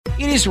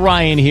It is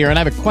Ryan here, and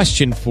I have a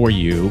question for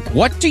you.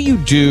 What do you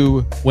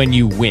do when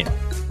you win?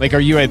 Like, are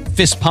you a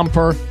fist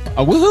pumper,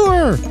 a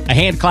woohooer, a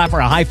hand clapper,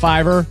 a high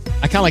fiver?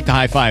 I kind of like the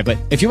high five, but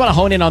if you want to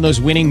hone in on those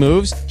winning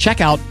moves,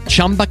 check out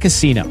Chumba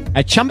Casino.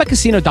 At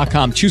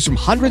ChumbaCasino.com, choose from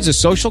hundreds of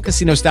social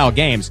casino-style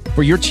games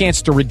for your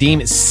chance to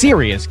redeem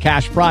serious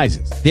cash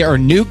prizes. There are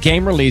new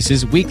game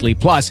releases weekly,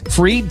 plus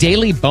free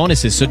daily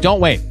bonuses. So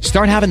don't wait.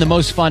 Start having the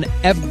most fun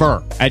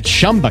ever at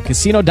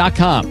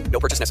ChumbaCasino.com.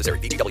 No purchase necessary.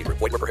 VGW Group.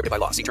 Void where prohibited by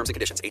law. See terms and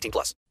conditions. 18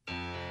 plus.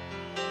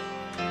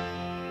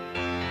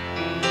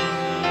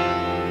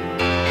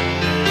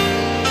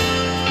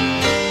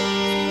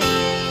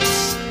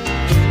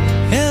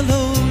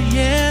 Hello,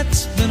 yeah,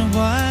 it's been a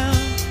while.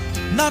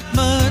 Not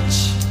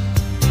much.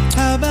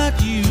 How about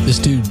you? This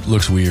dude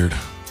looks weird.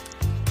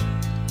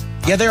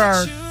 Yeah, there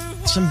are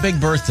some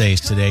big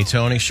birthdays today,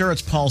 Tony. Sure,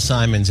 it's Paul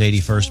Simon's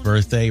 81st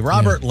birthday.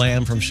 Robert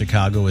Lamb from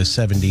Chicago is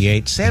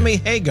 78. Sammy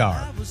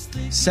Hagar,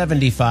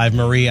 75.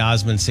 Marie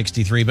Osmond,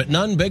 63. But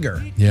none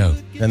bigger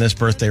than this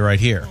birthday right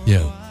here.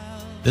 Yeah.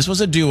 This was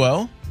a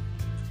duo.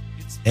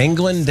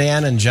 England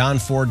Dan and John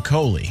Ford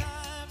Coley.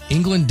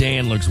 England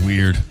Dan looks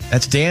weird.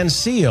 That's Dan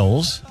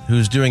Seals,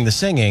 who's doing the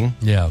singing.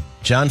 Yeah.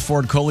 John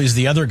Ford Coley's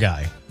the other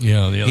guy.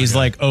 Yeah, the other He's guy.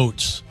 like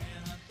Oates,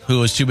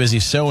 who was too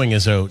busy sewing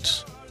his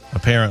oats,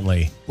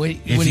 apparently.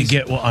 If you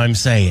get what I'm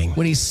saying.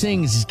 When he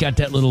sings, he's got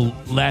that little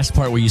last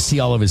part where you see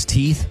all of his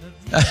teeth.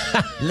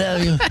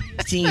 Love you.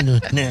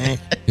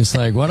 It's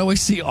like, why do I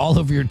see all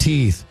of your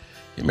teeth?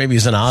 Maybe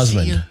he's an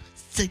Osmond.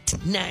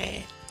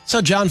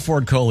 So John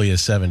Ford Coley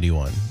is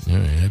 71. All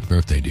right, happy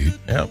birthday, dude.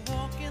 Yep.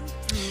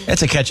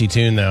 That's a catchy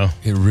tune, though.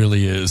 It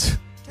really is.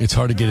 It's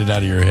hard to get it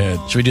out of your head.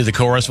 Should we do the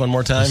chorus one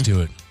more time? Let's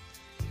do it.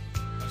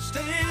 Stay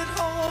at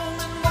home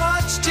and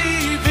watch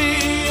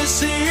TV. You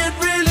see, it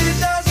really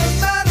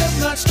doesn't matter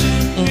much to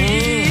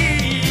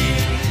me.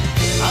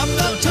 I'm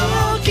not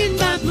talking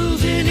about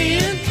moving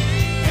in,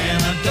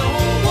 and I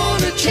don't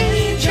want to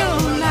change your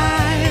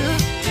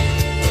life.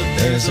 But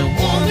there's a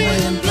warm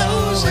wind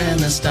blows and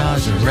the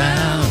stars are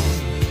round,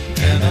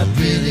 and I'd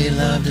really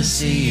love to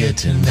see you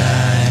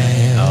tonight.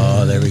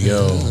 Oh, there we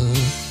go.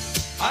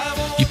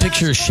 You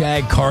picture a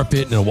shag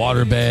carpet and a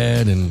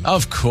waterbed and...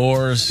 Of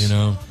course. You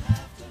know.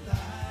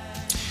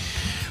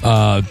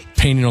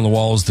 Painting on the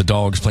walls, the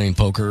dogs playing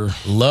poker.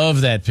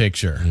 Love that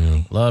picture.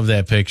 Yeah. Love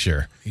that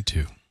picture. Me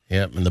too.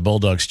 Yep, and the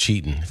Bulldog's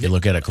cheating, if you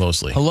look at it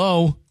closely.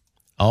 Hello.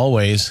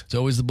 Always. It's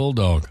always the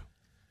bulldog.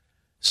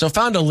 So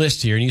found a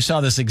list here, and you saw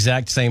this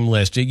exact same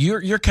list.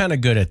 You're kind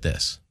of good at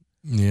this.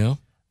 Yeah.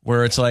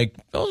 Where it's like,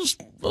 those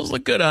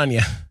look good on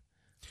you.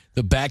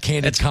 The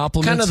backhanded It's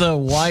compliments. kind of the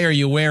why are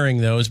you wearing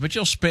those, but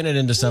you'll spin it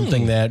into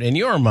something that, in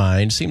your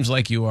mind, seems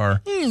like you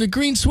are. The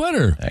green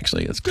sweater.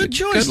 Actually, it's Good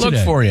choice Good look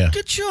today. for you.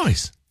 Good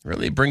choice.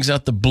 Really brings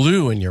out the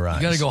blue in your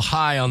eyes. You got to go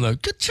high on the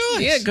good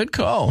choice. Yeah, good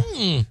call.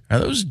 Are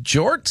those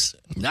jorts?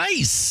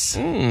 Nice.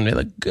 They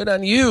look good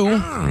on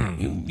you.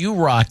 You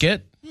rock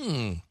it.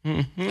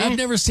 I've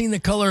never seen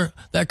that color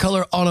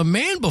on a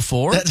man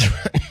before. That's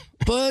right.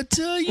 But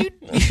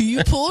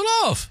you pull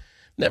it off.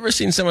 Never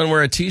seen someone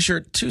wear a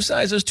T-shirt 2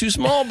 sizes too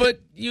small, but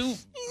you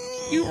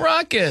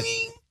rock it.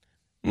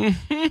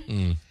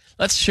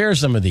 Let's share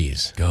some of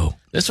these. Go.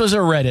 This was a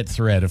Reddit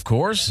thread, of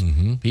course.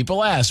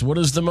 People asked, what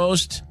is the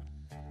most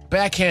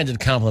backhanded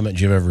compliment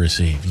you've ever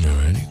received?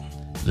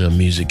 Alrighty. The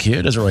music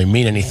here doesn't really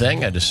mean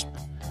anything. I just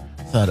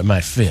thought it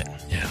might fit.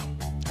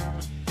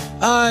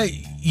 Yeah.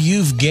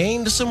 You've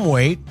gained some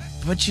weight,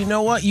 but you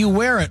know what? You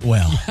wear it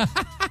well.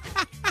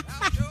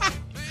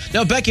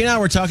 No, Becky and I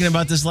were talking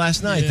about this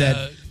last night,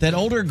 that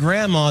older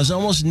grandmas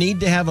almost need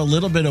to have a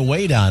little bit of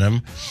weight on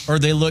them, or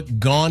they look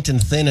gaunt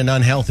and thin and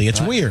unhealthy. It's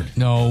weird.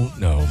 No.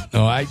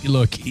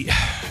 Look,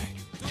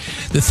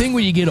 the thing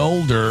when you get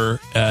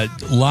older,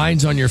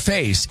 lines on your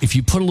face, if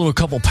you put a little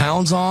couple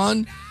pounds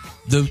on,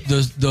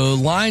 the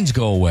lines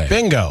go away.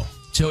 Bingo.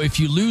 So if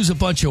you lose a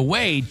bunch of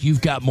weight,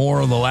 you've got more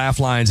of the laugh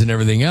lines and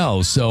everything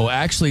else. So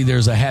actually,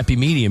 there's a happy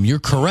medium.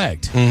 You're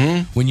correct.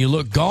 When you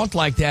look gaunt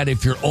like that,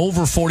 if you're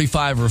over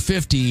 45 or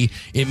 50,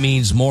 it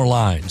means more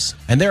lines.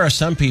 And there are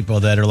some people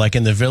that are like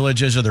in the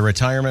villages or the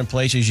retirement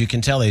places. You can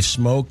tell they've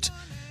smoked,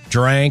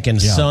 drank, and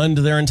sunned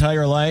their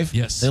entire life.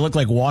 Yes. They look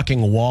like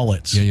walking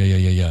wallets.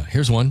 Yeah.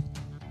 Here's one.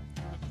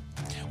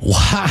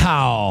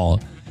 Wow.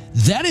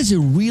 That is a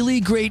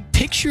really great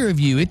picture of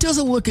you. It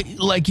doesn't look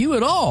like you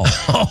at all.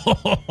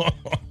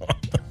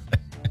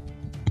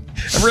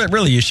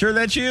 Really, you sure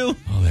that's you?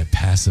 Oh, that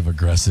passive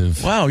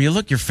aggressive. Wow,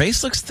 your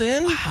face looks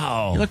thin.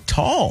 Wow. You look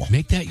tall.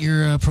 Make that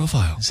your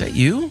profile. Is that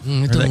you?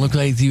 It doesn't look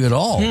like you at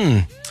all.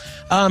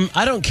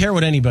 I don't care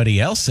what anybody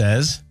else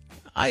says.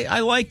 I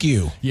like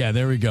you. Yeah,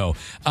 there we go.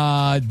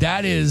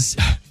 That is...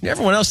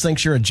 Everyone else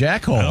thinks you're a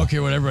jackhole. I don't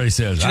care what everybody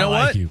says. You know I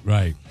like what? you.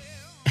 Right.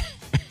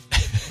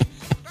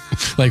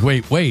 Like,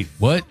 wait,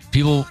 what?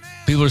 People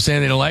are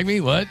saying they don't like me?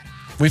 What?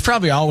 We've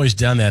probably always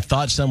done that.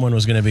 Thought someone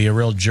was going to be a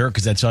real jerk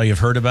because that's all you've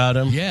heard about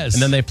him. Yes.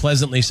 And then they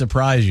pleasantly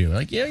surprise you.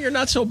 Like, yeah, you're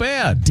not so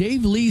bad.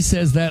 Dave Dave Lee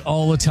says that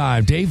all the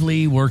time. Dave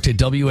Lee worked at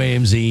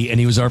WAMZ, and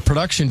he was our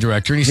production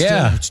director, and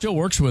he still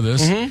works with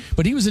us.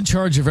 But he was in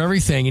charge of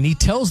everything, and he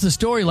tells the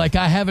story like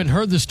I haven't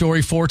heard the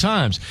story 4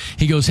 times.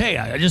 He goes, hey,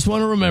 I just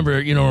want to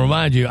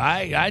remind you,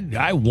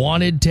 I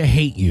wanted to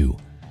hate you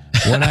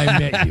when I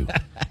met you.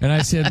 And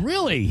I said,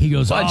 really? He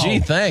goes, gee,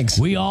 thanks.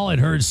 We all had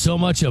heard so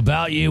much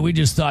about you. We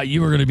just thought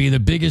you were going to be the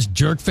biggest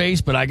jerk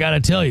face, but I got to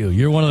tell you,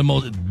 you're one of the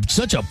most,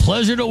 such a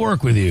pleasure to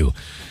work with you.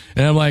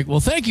 And I'm like, well,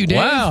 thank you, Dave.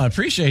 Wow, I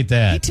appreciate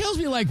that. He tells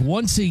me like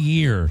once a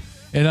year,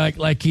 and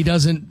like he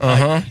doesn't,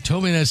 he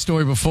told me that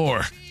story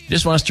before.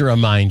 Just wants to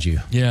remind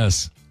you.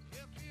 Yes.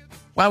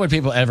 Why would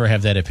people ever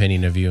have that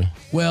opinion of you?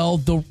 Well,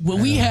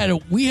 we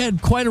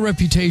had quite a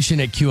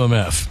reputation at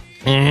QMF.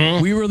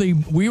 We were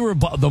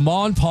the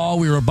Ma and Pa.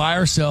 We were by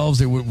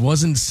ourselves. It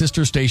wasn't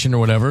sister station or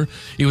whatever.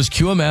 It was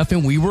QMF,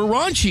 and we were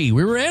raunchy.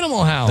 We were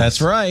Animal House.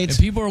 That's right. And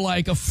people are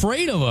like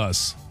afraid of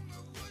us.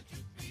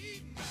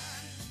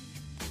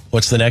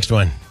 What's the next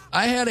one?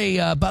 I had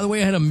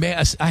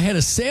I had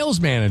a sales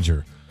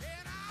manager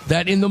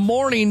that in the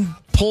morning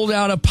pulled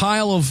out a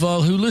pile of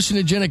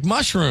hallucinogenic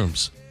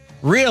mushrooms.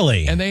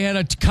 Really? And they had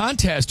a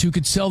contest who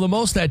could sell the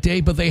most that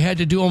day, but they had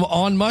to do them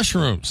on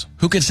mushrooms.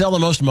 Who could sell the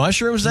most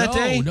mushrooms that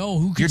day? No,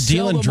 who could You're sell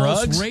dealing the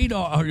drugs? most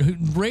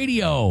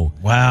radio.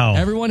 Wow.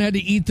 Everyone had to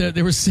eat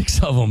there were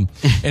 6 of them,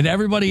 and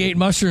everybody ate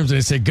mushrooms, and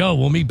they said, go,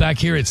 we'll meet back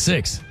here at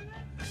 6.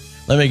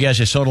 Let me guess,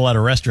 you sold a lot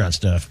of restaurant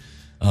stuff.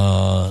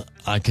 That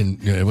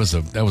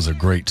was a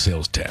great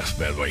sales task,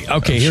 by the way.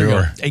 Okay, here we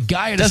go. A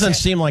guy doesn't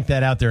seem like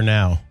that out there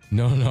now.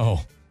 No.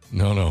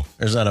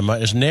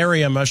 There's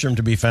nary a mushroom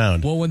to be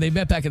found. Well, when they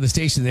met back at the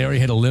station, they already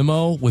had a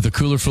limo with a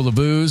cooler full of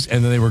booze,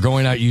 and then they were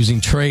going out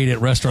using trade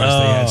at restaurants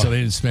they had, so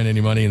they didn't spend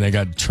any money, and they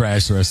got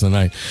trashed the rest of the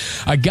night.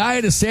 A guy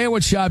at a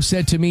sandwich shop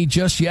said to me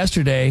just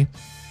yesterday,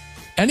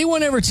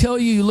 anyone ever tell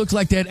you looked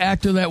like that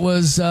actor that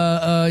was,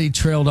 he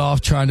trailed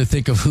off trying to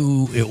think of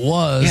who it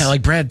was. Yeah,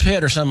 like Brad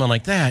Pitt or someone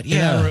like that.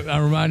 Yeah.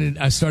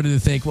 I started to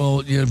think,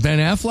 well, Ben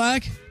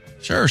Affleck?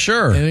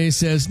 Sure. And he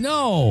says,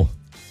 no.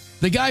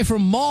 The guy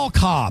from Mall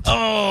Cop.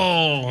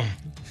 Oh.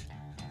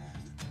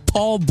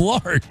 Paul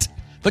Blart.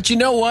 But you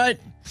know what?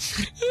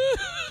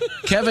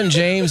 Kevin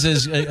James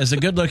is a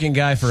good-looking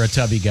guy for a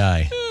tubby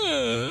guy.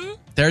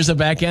 There's a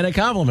backhanded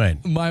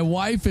compliment. My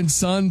wife and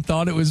son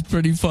thought it was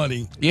pretty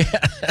funny. Yeah.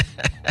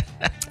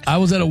 I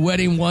was at a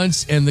wedding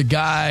once, and the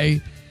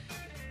guy,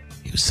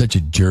 he was such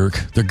a jerk.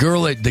 The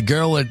girl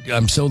that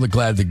I'm so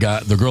glad the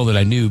girl that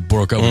I knew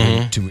broke up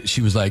with me.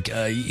 She was like,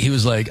 he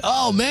was like,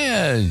 oh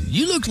man,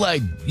 you look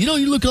like,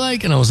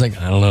 and I was like,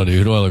 I don't know, dude.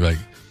 Who do I look like?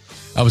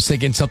 I was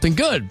thinking something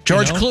good.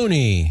 George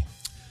Clooney.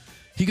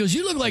 He goes,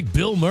 you look like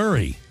Bill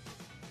Murray.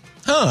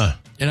 Huh.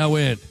 And I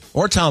went,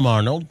 or Tom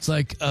Arnold. It's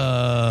like,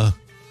 I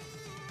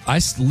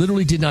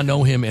literally did not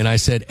know him, and I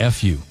said,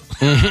 F you.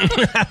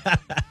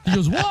 He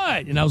goes,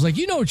 what? And I was like,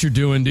 you know what you're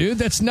doing, dude.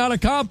 That's not a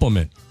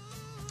compliment.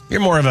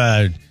 You're more of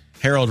a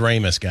Harold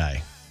Ramis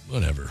guy.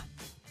 Whatever.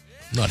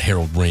 Not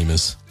Harold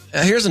Ramis.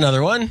 Here's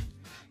another one.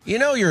 You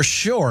know you're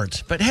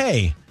short, but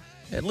hey,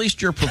 at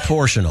least you're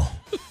proportional.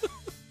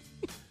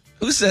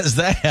 Who says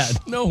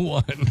that? No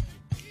one.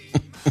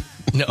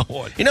 No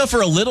one. You know,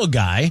 for a little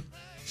guy,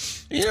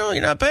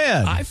 you're not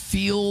bad. I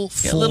feel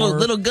for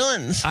little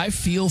guns. I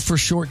feel for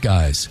short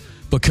guys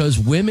because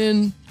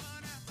women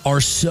are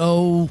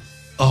so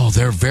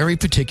they're very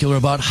particular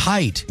about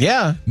height.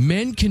 Yeah.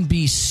 Men can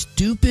be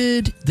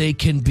stupid, they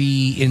can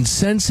be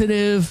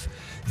insensitive,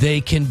 they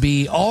can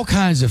be all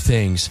kinds of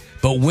things.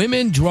 But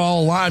women draw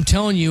a line. I'm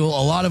telling you, a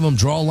lot of them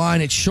draw a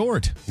line at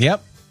short.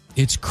 Yep.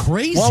 It's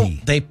crazy. Well,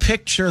 they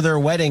picture their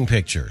wedding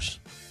pictures,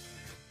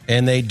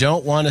 and they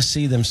don't want to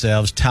see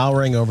themselves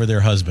towering over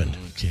their husband.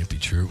 Can't be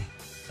true.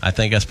 I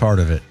think that's part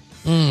of it.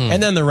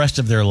 And then the rest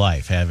of their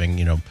life, having,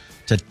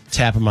 to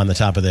tap them on the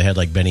top of the head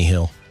like Benny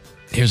Hill.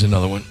 Here's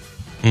another one.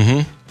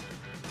 You're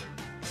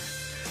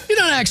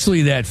not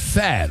actually that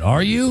fat,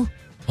 are you?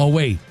 Oh,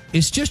 wait.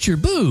 It's just your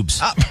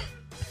boobs.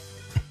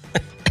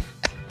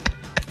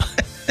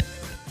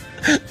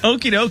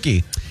 Okie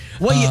dokie.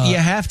 Well, you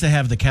have to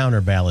have the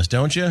counterbalance,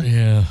 don't you?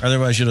 Yeah.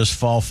 Otherwise, you just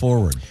fall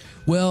forward.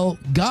 Well,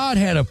 God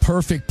had a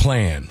perfect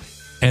plan,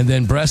 and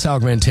then breast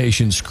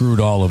augmentation screwed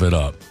all of it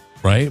up,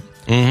 right?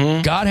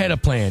 Mm-hmm. God had a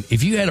plan.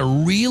 If you had a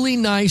really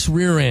nice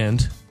rear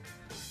end,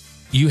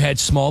 you had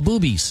small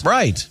boobies.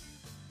 Right.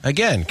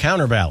 Again,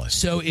 counterbalance.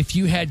 So if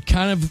you had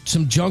kind of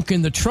some junk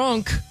in the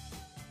trunk,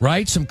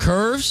 right, some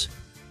curves,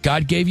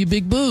 God gave you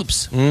big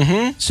boobs.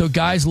 Mm-hmm. So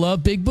guys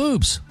love big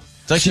boobs.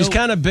 So she's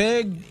kind of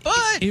big,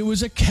 but it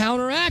was a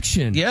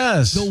counteraction.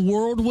 Yes. The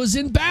world was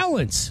in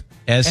balance.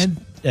 As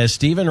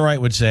Stephen Wright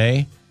would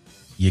say,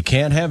 you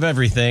can't have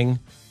everything.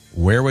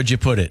 Where would you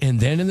put it? And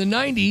then in the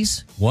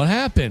 90s, what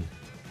happened?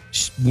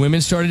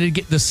 Women started to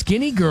get the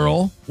skinny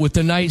girl with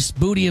the nice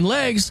booty and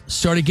legs,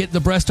 started getting the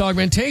breast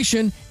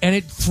augmentation, and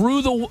it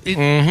threw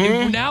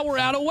now we're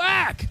out of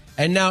whack.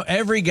 And now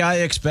every guy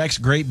expects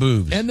great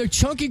boobs. And the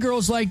chunky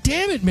girl's like,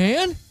 damn it,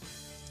 man.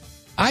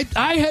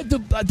 I had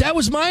that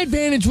was my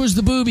advantage, was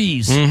the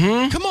boobies.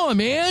 Mm-hmm. Come on,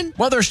 man.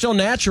 Well, they're still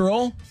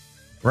natural,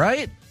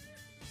 right?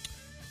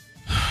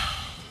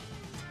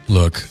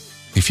 Look,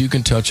 if you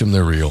can touch them,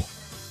 they're real.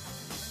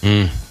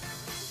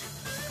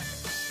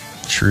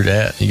 True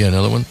that. You got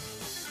another one?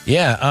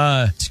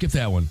 Yeah. Skip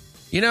that one.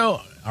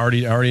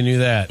 Already knew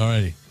that.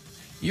 Alrighty.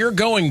 You're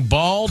going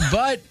bald,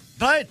 but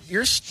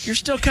you're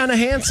still kind of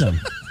handsome.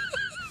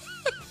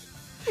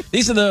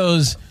 These are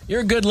those.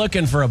 You're good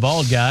looking for a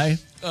bald guy.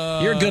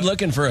 You're good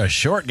looking for a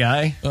short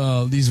guy.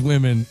 These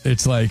women,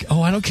 it's like,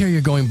 oh, I don't care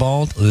you're going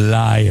bald.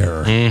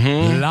 Liar.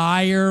 Mm-hmm.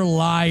 Liar,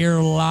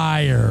 liar,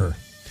 liar.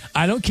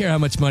 I don't care how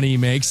much money he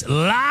makes.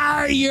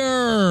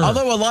 Liar.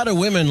 Although a lot of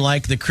women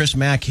like the Chris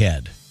Mack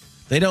head.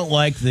 They don't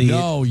like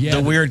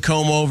the weird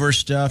comb-over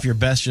stuff. You're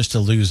best just to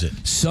lose it.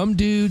 Some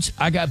dudes,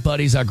 I got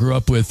buddies I grew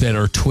up with that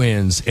are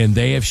twins, and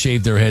they have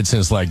shaved their head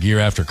since like year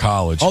after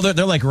college. Oh,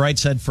 they're like Right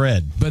Said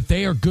Fred. But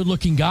they are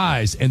good-looking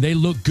guys, and they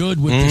look good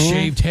with the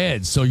shaved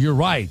head. So you're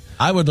right.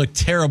 I would look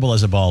terrible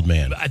as a bald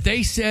man.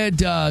 They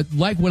said,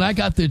 like when I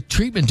got the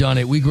treatment done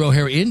at We Grow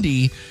Hair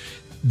Indy,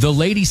 the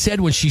lady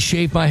said when she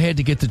shaved my head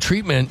to get the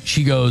treatment,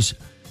 she goes,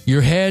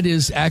 your head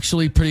is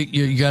actually pretty.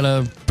 You got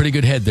a pretty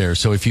good head there.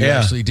 So if you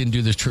actually didn't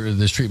do this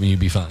treatment, you'd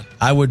be fine.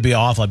 I would be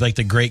awful. I'd be like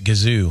the Great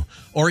Gazoo.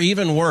 Or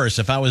even worse,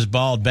 if I was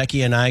bald,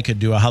 Becky and I could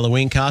do a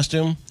Halloween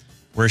costume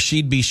where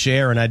she'd be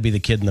Cher and I'd be the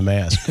kid in the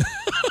mask.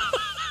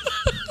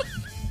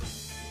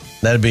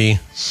 That'd be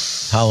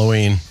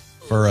Halloween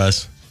for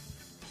us.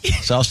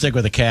 So I'll stick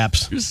with the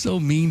caps. You're so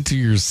mean to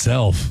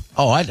yourself.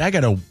 Oh, I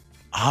got a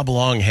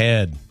oblong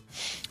head.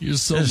 You're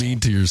so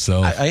mean to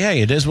yourself. Yeah,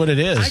 it is what it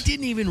is. I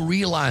didn't even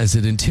realize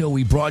it until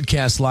we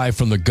broadcast live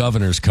from the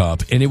Governor's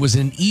Cup, and it was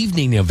an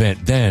evening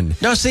event then.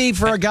 No, see,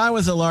 for a guy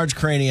with a large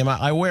cranium,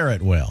 I wear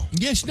it well.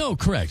 Yes, no,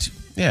 correct.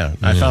 Yeah,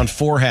 I found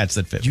 4 hats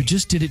that fit me. You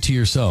just did it to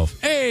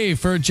yourself. Hey,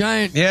 for a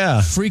giant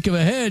freak of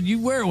a head, you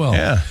wear it well.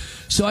 Yeah.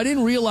 So I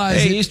didn't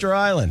realize it Easter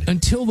Island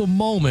until the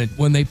moment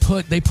when they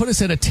put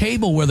us at a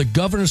table where the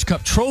Governor's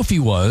Cup trophy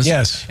was.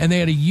 Yes. And they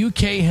had a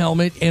UK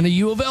helmet and a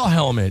U of L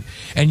helmet.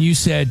 And you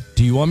said,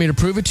 do you want me to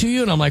prove it to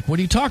you? And I'm like, what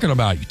are you talking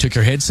about? You took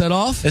your headset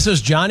off? This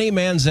was Johnny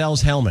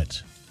Manziel's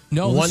helmet.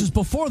 No, this was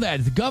before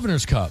that, the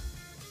Governor's Cup.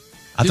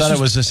 I thought it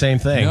was the same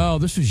thing. No,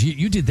 this was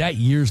you did that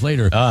years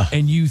later.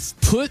 And you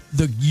put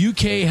the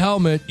UK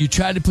helmet, you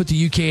tried to put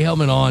the UK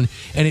helmet on,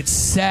 and it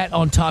sat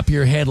on top of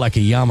your head like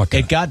a yarmulke.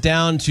 It got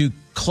down to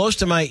close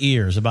to my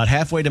ears, about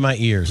halfway to my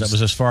ears. That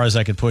was as far as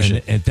I could push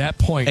it. At that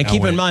point, and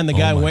keep in mind, the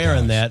guy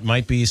wearing that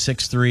might be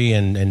 6'3"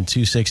 and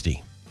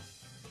 260.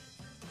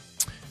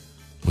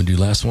 We'll do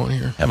last one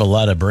here. Have a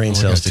lot of brain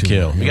cells to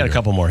kill. We got a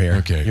couple more here.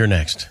 Okay. You're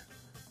next.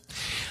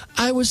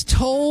 I was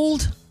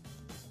told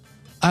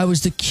I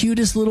was the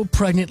cutest little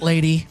pregnant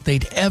lady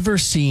they'd ever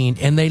seen,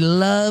 and they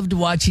loved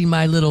watching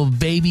my little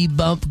baby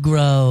bump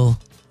grow.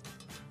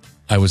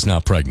 I was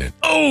not pregnant.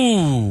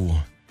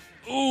 Oh!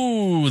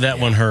 Ooh, that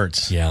one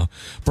hurts. Yeah.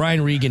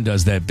 Brian Regan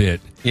does that bit.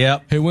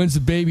 Yep. Hey, when's the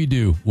baby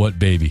due? What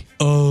baby?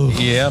 Oh.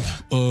 Yep.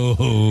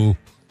 Oh.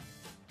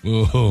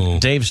 Oh.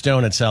 Dave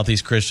Stone at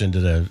Southeast Christian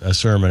did a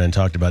sermon and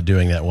talked about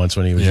doing that once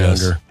when he was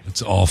younger.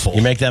 It's awful.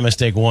 You make that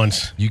mistake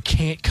once. You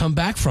can't come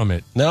back from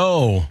it.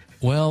 No.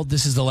 Well,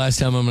 this is the last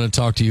time I'm going to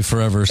talk to you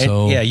forever,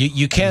 so... And,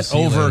 you can't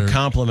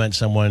over-compliment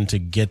someone to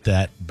get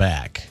that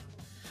back.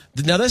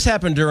 Now, this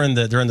happened during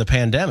the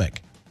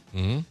pandemic.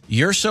 Mm-hmm.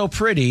 You're so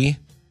pretty...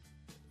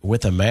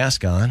 with a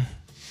mask on.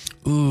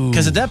 Ooh.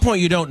 Because at that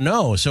point, you don't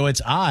know. So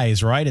it's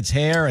eyes, right? It's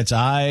hair, it's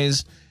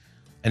eyes.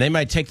 And they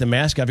might take the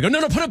mask off and go,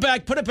 no, put it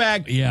back, put it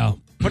back. Yeah.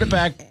 Put it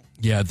back.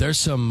 Yeah, there's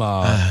some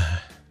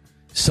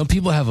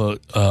people have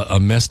a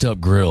messed up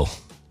grill.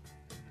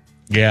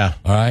 Yeah.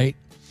 All right?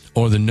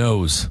 Or the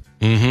nose.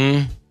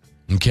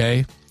 Mm-hmm.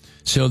 Okay?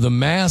 So the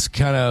mask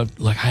kind of,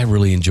 like, I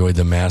really enjoyed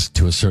the mask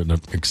to a certain,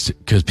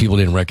 because people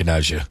didn't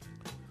recognize you.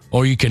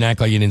 Or you can act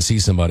like you didn't see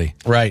somebody.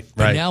 Right.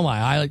 But now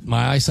my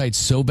eyesight's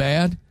so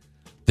bad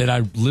that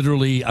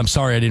I'm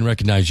sorry I didn't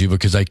recognize you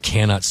because I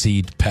cannot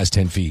see past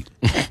 10 feet.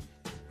 At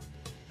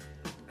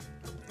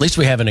least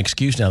we have an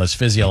excuse now that's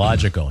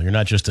physiological. You're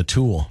not just a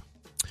tool.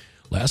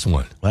 Last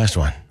one.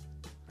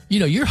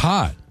 You're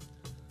hot,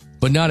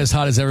 but not as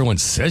hot as everyone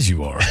says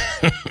you are.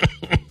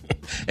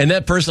 And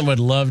that person would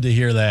love to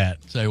hear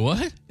that. Say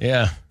what?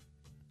 Yeah.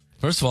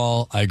 First of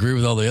all, I agree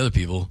with all the other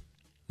people.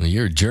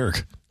 You're a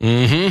jerk.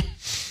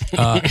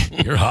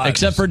 Mm-hmm. You're hot.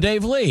 Except for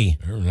Dave Lee.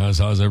 You're not as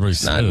hot as everybody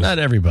says. Not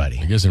everybody.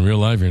 I guess in real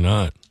life you're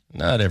not.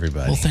 Not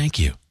everybody. Well, thank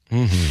you.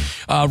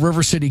 Mm-hmm.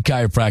 River City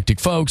Chiropractic.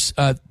 Folks,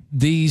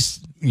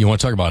 you want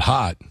to talk about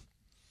hot.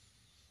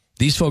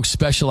 These folks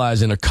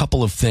specialize in a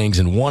couple of things,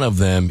 and one of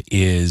them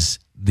is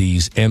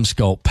these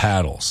M-Sculpt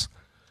paddles.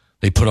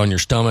 They put on your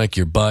stomach,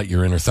 your butt,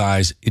 your inner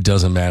thighs. It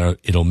doesn't matter.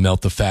 It'll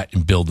melt the fat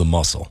and build the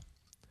muscle.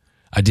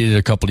 I did it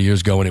a couple of years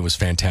ago, and it was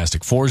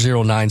fantastic.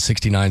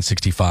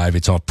 409-6965.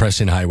 It's on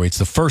Preston Highway. It's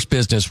the first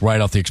business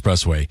right off the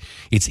expressway.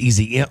 It's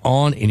easy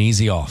on and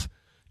easy off.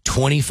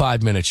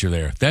 25 minutes you're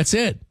there. That's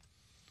it.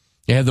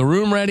 You have the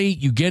room ready.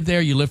 You get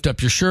there. You lift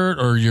up your shirt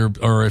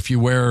or if you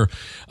wear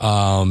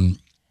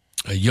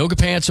yoga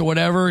pants or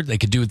whatever. They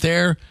could do it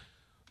there.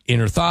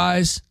 Inner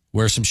thighs,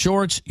 wear some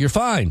shorts. You're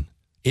fine.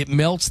 It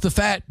melts the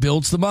fat,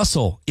 builds the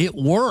muscle. It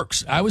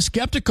works. I was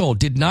skeptical.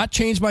 Did not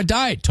change my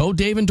diet. Told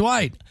Dave and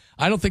Dwight,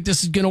 I don't think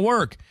this is going to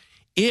work.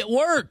 It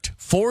worked.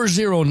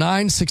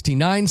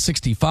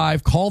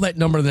 409-6965. Call that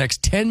number in the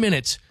next 10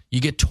 minutes. You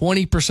get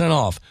 20%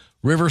 off.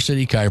 River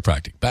City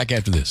Chiropractic. Back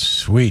after this.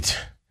 Sweet.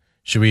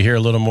 Should we hear a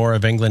little more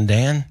of England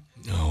Dan?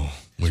 No.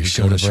 Where he's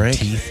Should we showing go us to your break?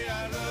 teeth.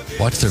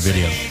 Watch their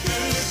video.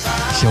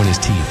 He's showing his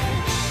teeth.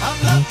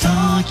 I'm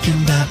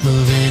talking about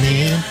moving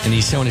in. And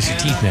he's showing us your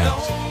teeth now.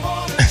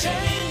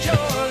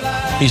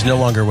 He's no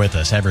longer with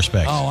us. Have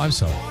respect. Oh, I'm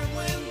sorry.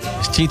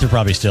 His teeth are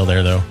probably still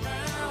there, though.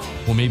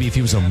 Well, maybe if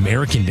he was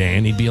American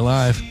Dan, he'd be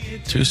alive.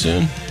 Too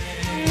soon?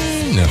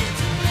 No.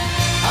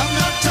 I'm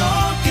not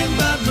talking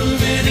about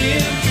moving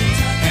in,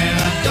 and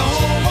I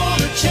don't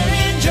want to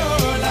change your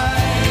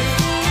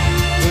life.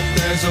 But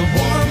there's a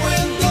warm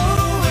wind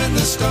blowing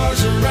the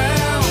stars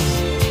around,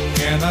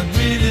 and I'd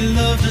really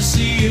love to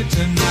see it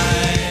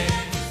tonight.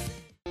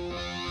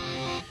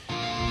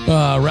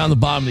 Around the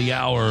bottom of the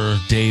hour,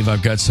 Dave, I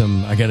got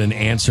an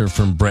answer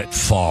from Brett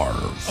Favre.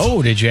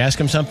 Oh, did you ask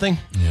him something?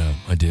 Yeah,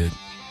 I did.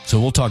 So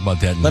we'll talk about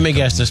that in Let a me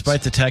couple guess, minutes.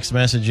 despite the text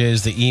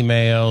messages, the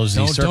emails,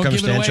 the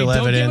circumstantial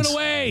evidence. Don't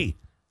give it away.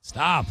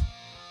 Stop.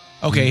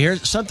 Okay,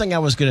 here's something I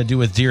was going to do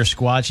with Dear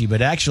Squatchy,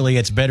 but actually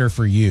it's better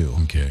for you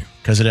Okay.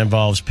 because it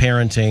involves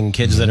parenting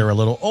kids that are a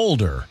little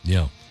older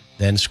Yeah.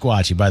 than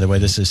Squatchy. By the way,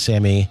 this is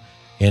Sammy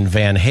in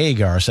Van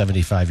Hagar,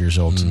 75 years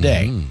old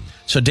today.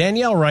 So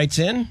Danielle writes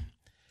in,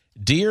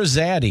 Dear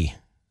Zaddy.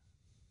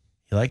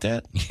 You like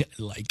that? I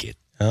like it.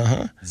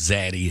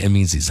 Zaddy. That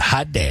means he's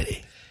hot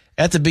daddy.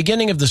 At the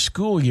beginning of the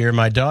school year,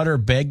 my daughter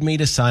begged me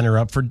to sign her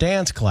up for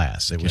dance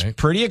class. It was Okay.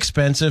 pretty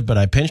expensive, but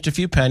I pinched a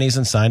few pennies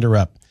and signed her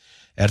up.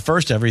 At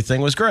first,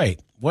 everything was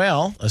great.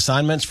 Well,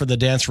 assignments for the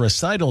dance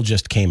recital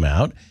just came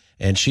out,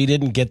 and she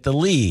didn't get the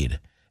lead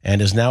and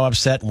is now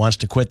upset and wants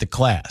to quit the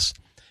class.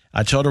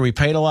 I told her we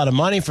paid a lot of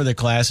money for the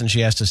class, and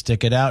she has to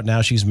stick it out.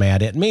 Now she's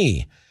mad at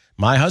me.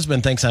 My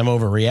husband thinks I'm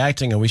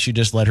overreacting and we should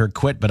just let her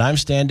quit, but I'm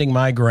standing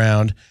my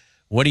ground.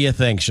 What do you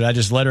think? Should I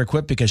just let her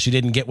quit because she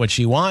didn't get what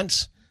she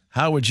wants?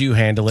 How would you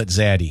handle it,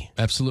 Zaddy?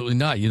 Absolutely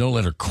not. You don't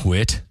let her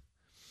quit.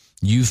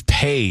 You've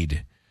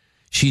paid.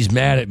 She's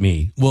mad at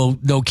me. Well,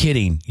 no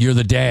kidding. You're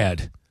the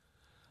dad.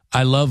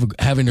 I love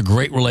having a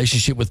great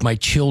relationship with my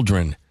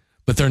children,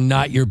 but they're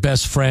not your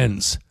best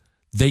friends.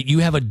 You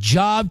have a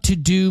job to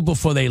do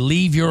before they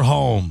leave your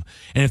home.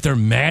 And if they're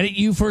mad at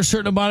you for a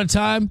certain amount of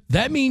time,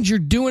 that means you're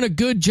doing a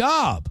good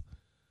job.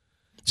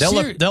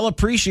 They'll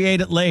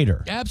appreciate it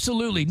later.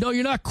 Absolutely. No,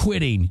 you're not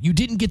quitting. You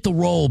didn't get the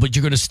role, but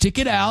you're going to stick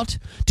it out.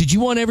 Did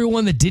you want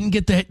everyone that didn't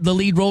get the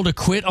lead role to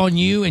quit on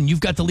you and you've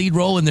got the lead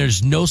role and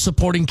there's no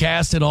supporting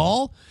cast at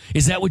all?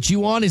 Is that what you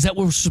want? Is that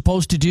what we're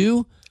supposed to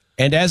do?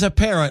 And as a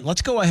parent,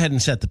 let's go ahead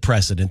and set the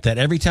precedent that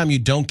every time you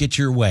don't get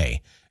your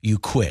way, you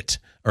quit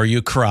or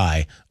you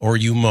cry or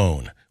you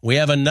moan. We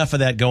have enough of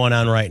that going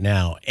on right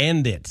now.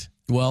 End it.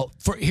 Well,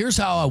 here's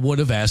how I would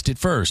have asked it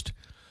first.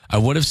 I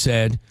would have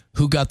said,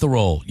 who got the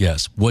role?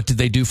 Yes. What did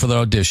they do for their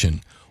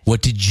audition?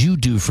 What did you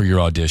do for your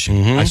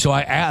audition? So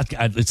I asked,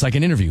 it's like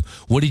an interview.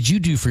 What did you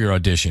do for your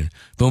audition?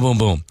 Boom, boom,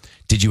 boom.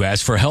 Did you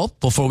ask for help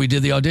before we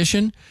did the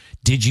audition?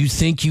 Did you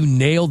think you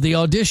nailed the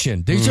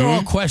audition? These are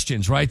all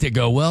questions, right? They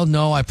go, well,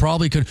 no, I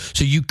probably could.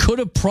 So you could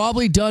have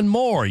probably done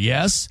more,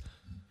 yes?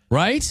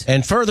 Right?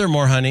 And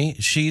furthermore, honey,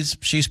 she's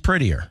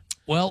prettier.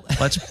 Well,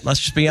 Let's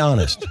just be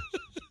honest.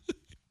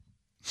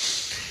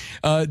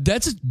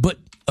 but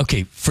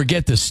okay,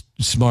 forget this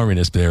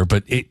smarminess there,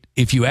 but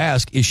if you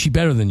ask, is she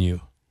better than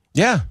you?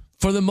 Yeah.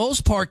 For the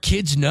most part,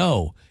 kids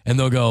know, and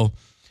they'll go,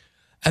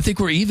 I think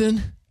we're even.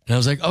 And I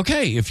was like,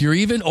 okay, if you're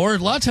even, or a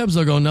lot of times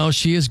they'll go, no,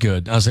 she is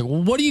good. And I was like,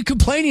 well, what are you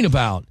complaining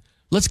about?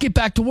 Let's get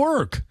back to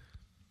work.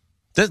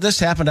 This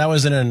happened. I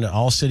was in an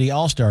all-city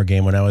all-star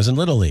game when I was in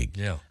Little League.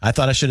 Yeah. I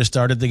thought I should have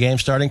started the game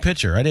starting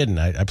pitcher. I didn't.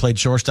 I played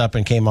shortstop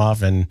and came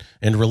off in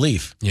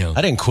relief. Yeah.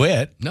 I didn't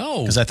quit.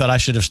 No. Because I thought I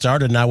should have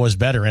started, and I was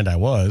better, and I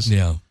was.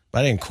 Yeah. But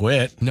I didn't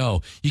quit.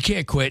 No, you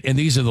can't quit. And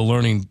these are the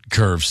learning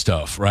curve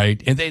stuff,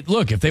 right? And they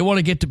look, if they want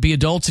to get to be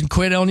adults and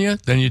quit on you,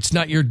 then it's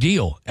not your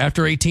deal.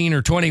 After 18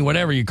 or 20,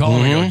 whatever, you call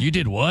them and go, you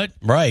did what?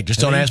 Right.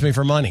 Just don't ask me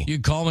for money. You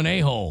call them an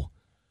a-hole.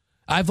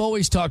 I've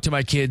always talked to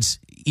my kids,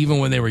 even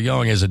when they were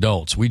young as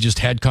adults. We just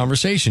had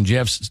conversations. You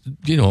have,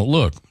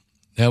 look,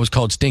 that was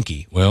called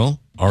stinky.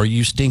 Well, are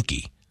you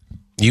stinky?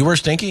 You were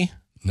stinky?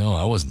 No,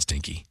 I wasn't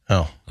stinky.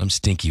 Oh. I'm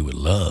stinky with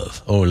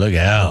love. Oh, look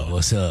out. Oh,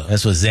 what's up?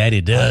 That's what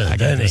Zaddy does,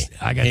 doesn't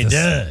he? He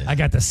does. I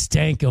got the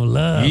stank of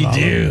love. You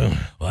do.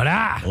 What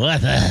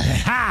What the?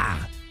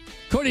 Ha!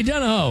 Courtney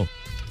Donahoe.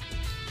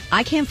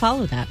 I can't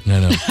follow that, I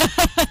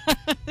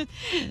know.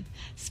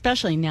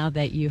 especially now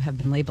that you have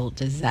been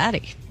labeled as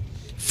Zaddy.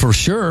 For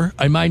sure.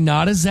 Am I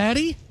not a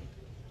zaddy?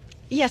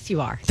 Yes,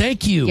 you are.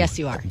 Thank you. Yes,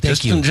 you are.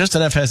 Thank you. Just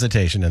enough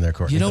hesitation in there,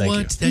 Courtney. You know Thank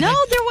what? You. No,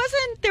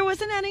 there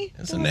wasn't any.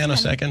 It's a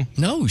nanosecond.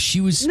 No, she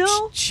was.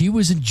 No. She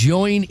was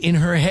enjoying in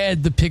her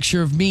head the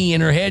picture of me in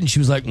her head, and she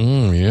was like,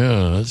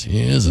 yeah,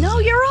 he is. No,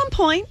 you're on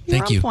point. You're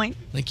Thank on you. point.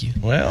 Thank you.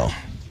 Well,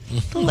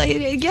 The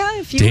lady, yeah,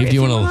 if you, Dave, if do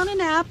you you were wanna- on a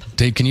nap,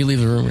 Dave, can you leave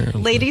the room here?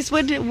 ladies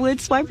would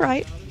swipe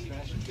right.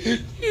 You're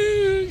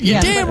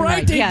Yeah, damn swiping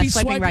right. Dave, Yeah, be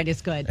swiping right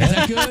is good. Is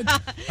that good?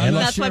 I'm Not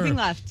not sure. swiping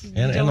left.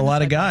 and a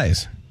lot of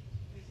guys.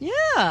 Yeah.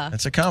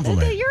 That's a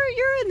compliment.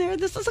 You're in there.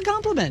 This is a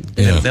compliment.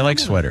 Yeah. They like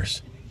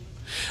sweaters.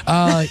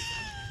 Are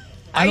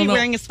I don't you know.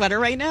 wearing a sweater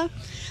right now?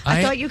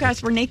 I thought you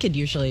guys were naked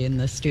usually in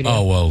the studio.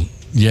 Oh well,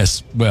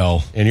 yes.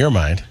 Well, In your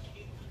mind.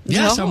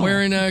 yes. No. I'm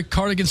wearing a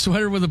cardigan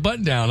sweater with a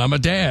button down. I'm a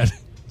dad.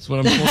 That's what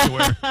I'm supposed to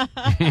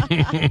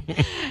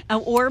wear.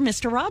 Or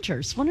Mr.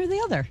 Rogers, one or the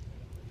other.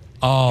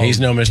 Oh, He's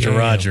no Mr. damn.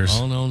 Rogers.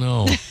 Oh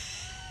no.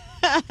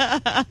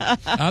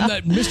 I'm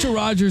not. Mr.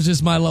 Rogers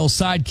is my little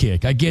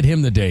sidekick. I get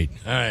him the date.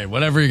 All right,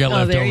 whatever you got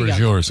left there over you is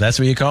go. yours. That's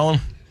what you call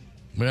him?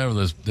 Whatever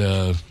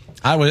the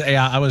I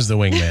was the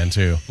wingman,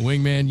 too.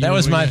 wingman. That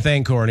was my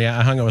thing, Courtney.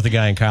 I hung out with a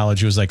guy in college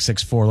who was like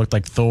 6'4", looked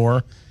like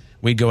Thor.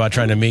 We'd go out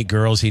trying to meet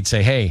girls. He'd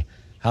say, hey,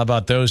 how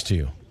about those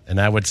two?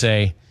 And I would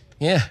say,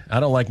 yeah, I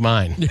don't like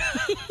mine.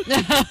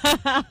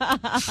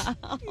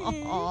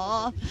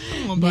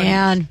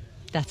 Man,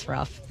 that's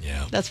rough.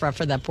 Yeah. That's rough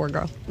for that poor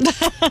girl.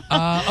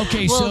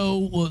 Okay, so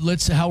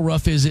let's. How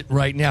rough is it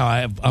right now?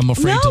 I'm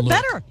afraid No, to look.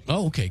 better.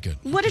 Oh, okay, good.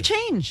 What a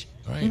change.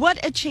 Right.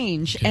 What a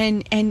change.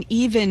 And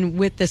even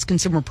with this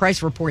consumer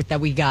price report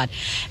that we got,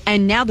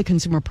 and now the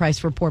consumer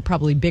price report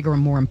probably bigger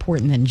and more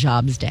important than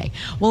Jobs Day.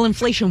 Well,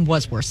 inflation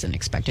was worse than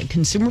expected.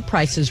 Consumer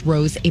prices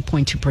rose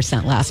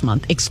 8.2% last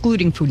month,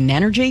 excluding food and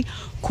energy.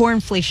 Core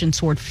inflation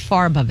soared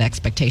far above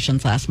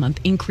expectations last month,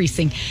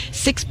 increasing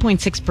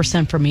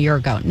 6.6% from a year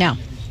ago. Now,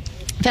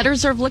 Federal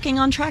Reserve looking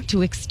on track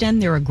to extend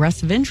their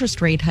aggressive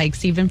interest rate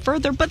hikes even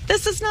further, but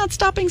this is not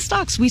stopping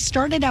stocks. We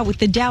started out with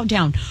the Dow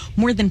down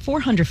more than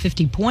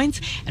 450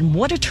 points, and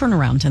what a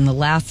turnaround in the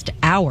last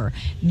hour.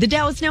 The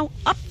Dow is now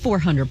up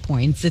 400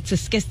 points. It's a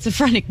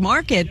schizophrenic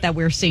market that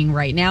we're seeing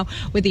right now,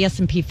 with the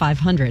S&P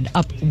 500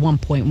 up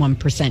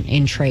 1.1%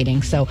 in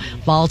trading. So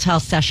volatile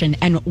session.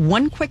 And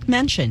one quick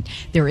mention,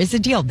 there is a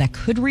deal that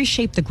could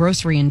reshape the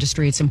grocery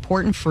industry. It's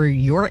important for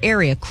your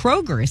area.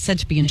 Kroger is said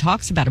to be in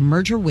talks about a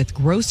merger with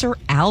grocer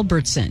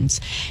Albertsons.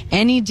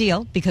 Any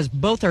deal, because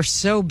both are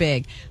so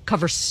big,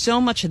 cover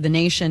so much of the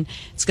nation,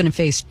 it's going to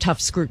face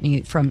tough scrutiny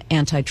from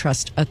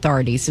antitrust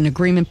authorities. An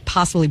agreement,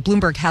 possibly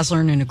Bloomberg has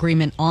learned an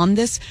agreement on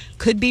this,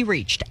 could be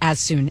reached as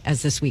soon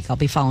as this week. I'll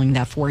be following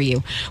that for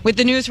you. With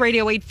the News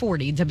Radio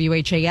 840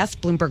 WHAS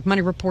Bloomberg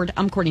Money Report,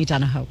 I'm Courtney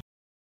Donahoe.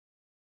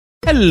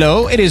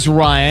 Hello, it is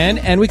Ryan,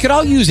 and we could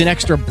all use an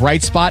extra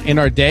bright spot in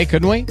our day,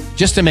 couldn't we?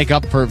 Just to make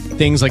up for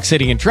things like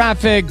sitting in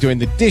traffic, doing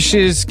the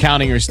dishes,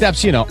 counting your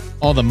steps, you know,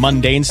 all the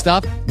mundane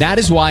stuff. That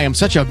is why I'm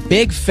such a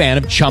big fan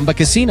of Chumba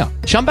Casino.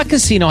 Chumba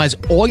Casino has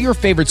all your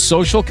favorite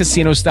social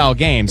casino-style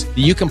games that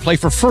you can play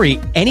for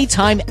free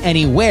anytime,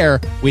 anywhere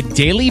with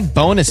daily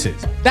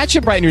bonuses. That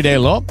should brighten your day a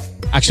little.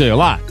 Actually, a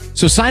lot.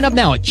 So sign up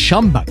now at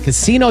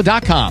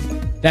ChumbaCasino.com.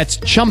 That's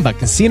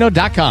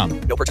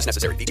ChumbaCasino.com. No purchase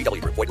necessary.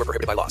 VGW Group. Void where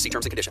prohibited by law. See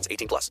terms and conditions.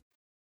 18+.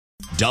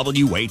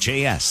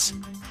 WHAS.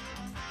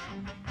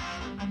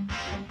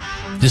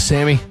 This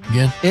Sammy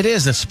again? It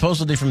is. It's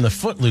supposedly from the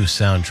Footloose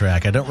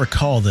soundtrack. I don't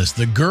recall this.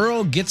 The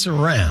Girl Gets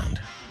Around.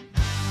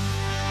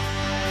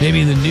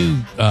 Maybe the new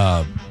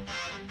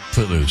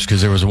Footloose,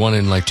 because there was one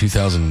in like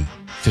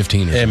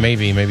 2015 or Yeah, something.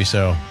 maybe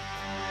so.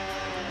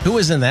 Who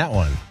was in that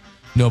one?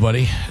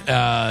 Nobody.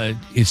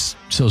 It's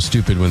so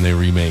stupid when they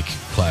remake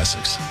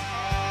classics.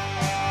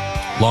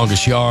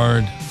 Longest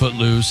Yard,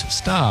 Footloose.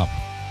 Stop.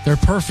 They're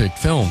perfect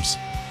films.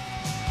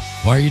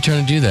 Why are you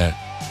trying to do that?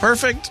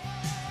 Perfect.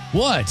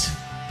 What?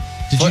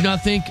 Did you What?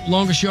 not think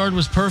Longest Yard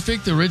was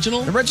perfect, the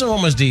original? The original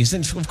one was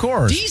decent, of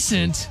course.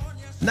 Decent.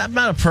 Not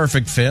a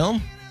perfect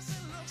film.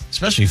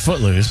 Especially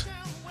Footloose.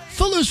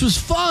 Footloose was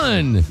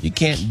fun. You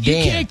can't dance.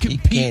 You can't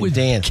compete with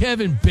dance.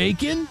 Kevin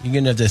Bacon. You're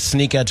going to have to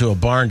sneak out to a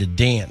barn to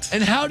dance.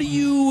 And how do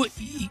you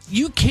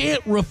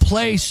can't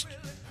replace,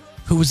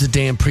 who was the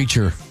damn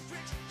preacher?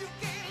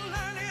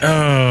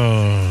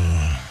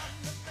 Oh.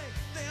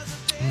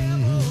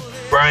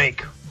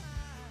 Frank.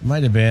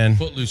 Might have been.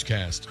 Footloose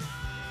cast.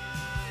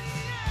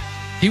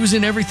 He was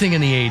in everything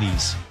in the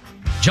 80s.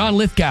 John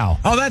Lithgow,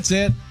 Oh, that's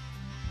it.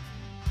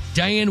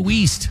 Diane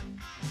Wiest,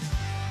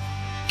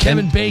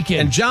 Kevin Bacon.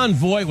 And John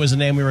Voight was the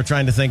name we were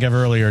trying to think of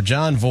earlier.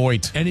 John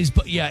Voight. And his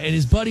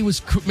buddy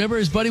was, remember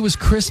his buddy was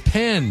Chris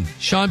Penn,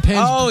 Sean Penn's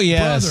Oh,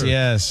 yes, brother.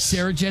 yes.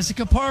 Sarah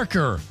Jessica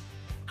Parker.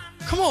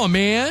 Come on,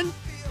 man.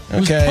 It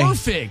was Okay.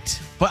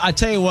 perfect. But I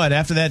tell you what,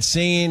 after that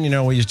scene,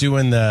 where he's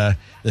doing the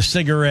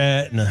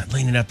cigarette and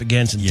leaning up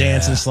against and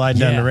dancing, sliding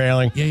down the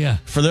railing. Yeah.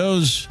 For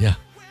those Yeah.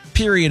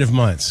 period of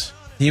months,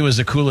 he was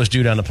the coolest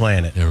dude on the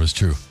planet. It was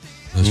true.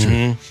 That's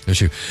true. That's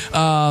true.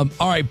 All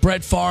right,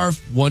 Brett Favre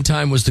one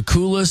time was the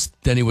coolest,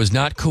 then he was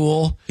not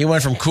cool. He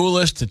went from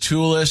coolest to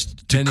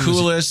toolist to Then he was-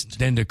 coolest,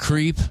 then to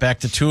creep,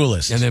 back to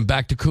toolist. and then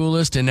back to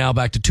coolest, and now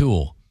back to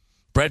tool.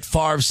 Brett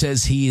Favre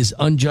says he is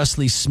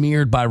unjustly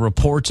smeared by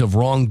reports of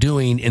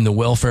wrongdoing in the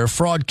welfare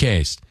fraud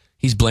case.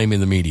 He's blaming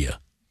the media.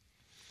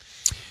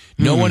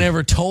 No one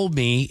ever told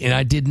me, and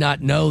I did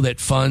not know that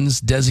funds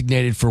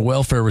designated for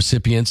welfare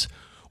recipients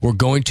were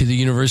going to the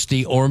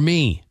university or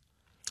me.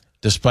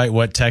 Despite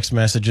what text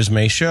messages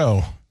may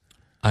show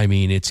I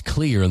mean, it's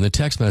clear in the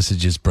text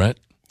messages, Brett.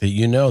 that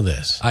you know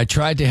this. I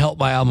tried to help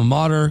my alma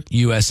mater,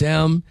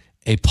 USM,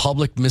 a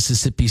public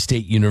Mississippi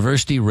State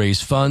University,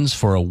 raise funds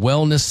for a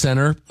wellness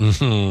center.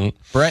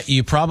 Brett,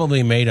 you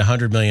probably made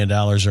 $100 million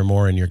or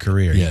more in your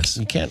career. Yes.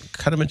 You can't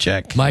cut him a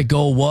check. My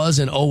goal was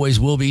and always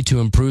will be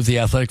to improve the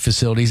athletic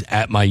facilities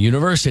at my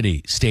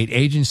university. State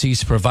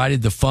agencies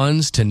provided the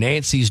funds to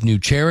Nancy's new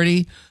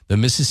charity, the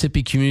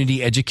Mississippi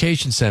Community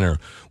Education Center,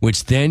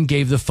 which then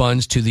gave the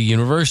funds to the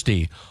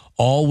university,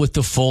 all with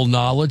the full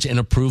knowledge and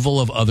approval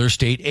of other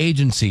state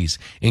agencies,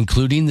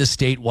 including the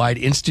statewide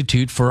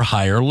Institute for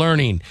Higher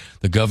Learning.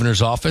 The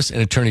governor's office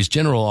and attorney's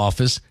general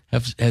office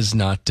has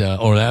not,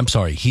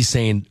 he's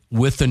saying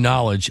with the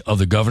knowledge of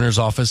the governor's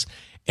office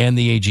and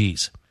the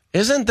AGs.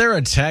 Isn't there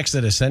a text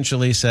that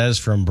essentially says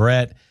from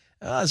Brett,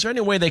 is there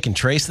any way they can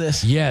trace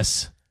this?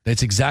 Yes,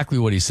 that's exactly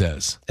what he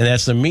says. And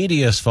that's the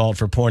media's fault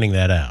for pointing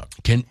that out.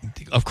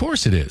 Of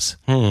course it is.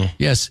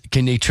 Yes.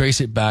 Can they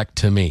trace it back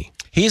to me?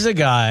 He's a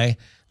guy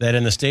that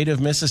in the state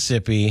of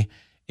Mississippi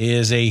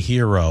is a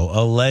hero,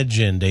 a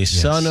legend, a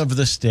son of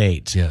the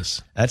state.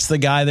 Yes. That's the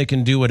guy that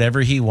can do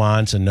whatever he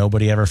wants and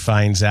nobody ever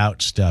finds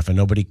out stuff and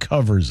nobody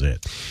covers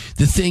it.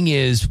 The thing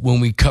is, when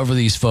we cover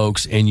these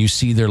folks and you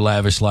see their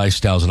lavish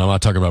lifestyles, and I'm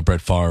not talking about Brett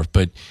Favre,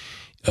 but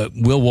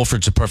Will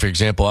Wolford's a perfect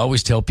example. I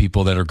always tell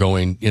people that are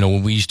going,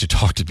 when we used to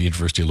talk to the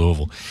University of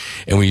Louisville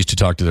and we used to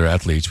talk to their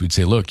athletes, we'd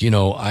say, look,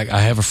 I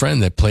have a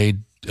friend that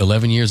played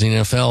 11 years in the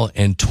NFL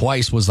and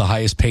twice was the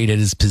highest paid at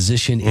his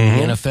position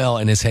in the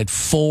NFL and has had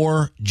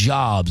 4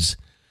 jobs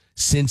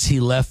since he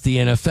left the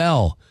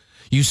NFL.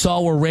 You saw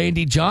where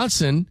Randy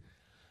Johnson,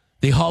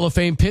 the Hall of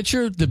Fame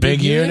pitcher, the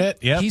big unit,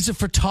 yep. He's a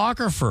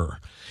photographer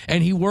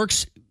and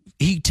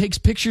he takes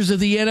pictures of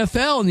the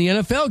NFL and the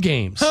NFL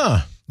games.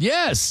 Huh.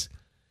 Yes.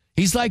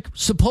 He's like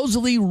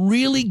supposedly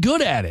really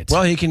good at it.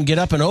 Well, he can get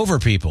up and over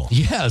people.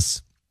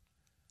 Yes.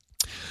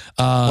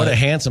 What a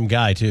handsome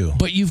guy, too.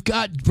 But you've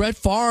got Brett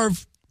Favre.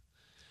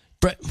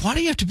 Brett, why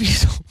do you have to be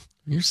so...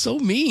 You're so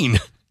mean.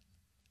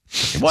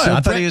 What? So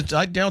I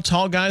thought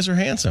tall guys are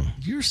handsome.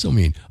 You're so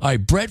mean. All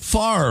right, Brett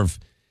Favre.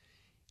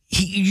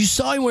 You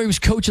saw him where he was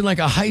coaching like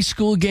a high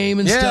school game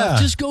and stuff.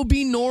 Just go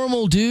be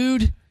normal,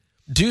 dude.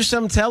 Do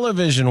some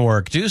television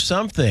work. Do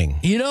something.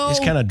 He's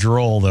kind of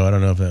droll, though. I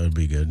don't know if that would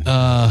be good.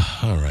 All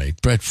right,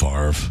 Brett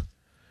Favre.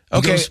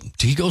 Okay.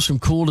 He goes from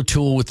cool to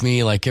tool with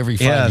me like every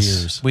 5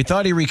 years. We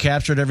thought he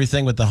recaptured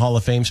everything with the Hall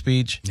of Fame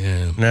speech.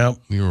 Yeah. No.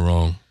 You were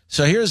wrong.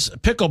 So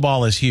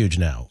pickleball is huge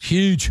now.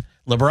 Huge.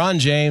 LeBron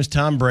James,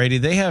 Tom Brady,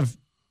 they have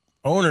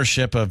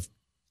ownership of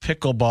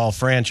pickleball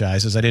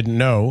franchises. I didn't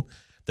know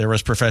there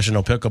was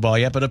professional pickleball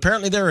yet, but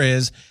apparently there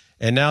is.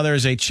 And now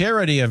there's a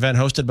charity event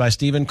hosted by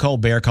Stephen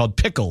Colbert called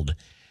Pickled.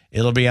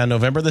 It'll be on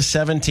November the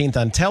 17th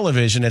on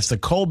television. It's the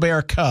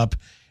Colbert Cup,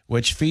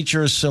 which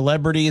features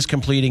celebrities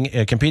competing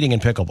in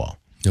pickleball.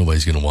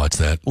 Nobody's going to watch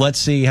that. Let's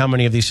see how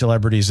many of these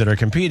celebrities that are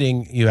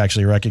competing you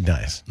actually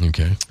recognize.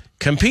 Okay.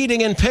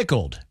 Competing in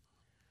Pickled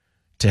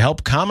to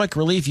help Comic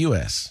Relief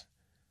US,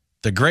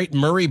 the great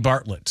Murray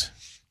Bartlett.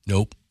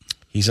 Nope.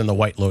 He's in the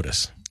White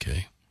Lotus.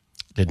 Okay.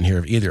 Didn't hear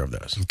of either of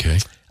those. Okay.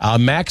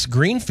 Max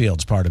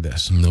Greenfield's part of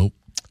this. Nope.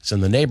 It's in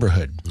The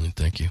Neighborhood.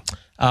 Thank you.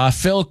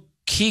 Phil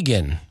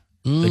Keegan,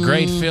 the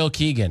great Phil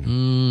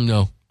Keegan.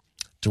 No.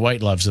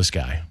 Dwight loves this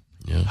guy.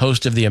 Yeah.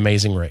 Host of The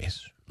Amazing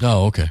Race.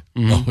 Oh, okay.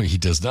 Oh, he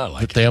does not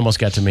like it. They almost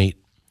got to meet,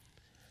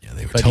 Yeah,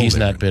 they were but told he's they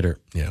not were- bitter.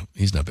 Yeah,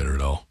 he's not bitter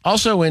at all.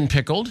 Also in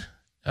Pickled,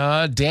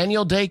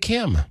 Daniel Day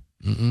Kim.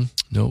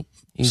 Nope.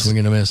 Swing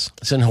and a miss.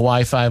 It's in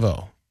Hawaii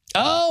Five-0.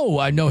 Oh,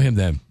 I know him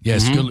then.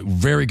 Yes, good,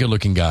 very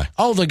good-looking guy.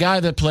 Oh, the guy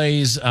that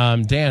plays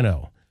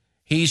Dano.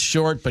 He's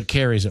short but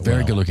carries it well.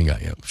 Very good-looking guy,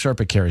 yeah. Short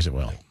but carries it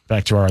well.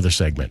 Back to our other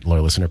segment,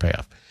 Loyal Listener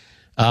Payoff.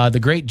 The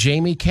great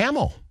Jamie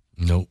Camel.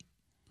 Nope.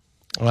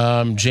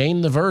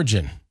 Jane the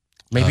Virgin.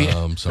 Maybe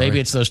sorry. maybe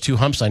it's those 2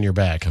 humps on your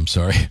back. I'm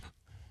sorry.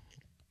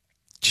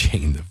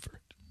 Jane the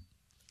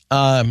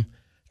Virgin.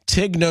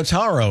 Tig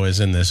Notaro is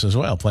in this as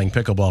well, playing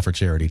pickleball for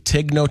charity.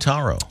 Tig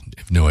Notaro. I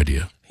have no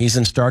idea. He's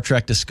in Star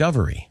Trek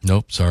Discovery.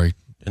 Nope, sorry.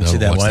 Didn't see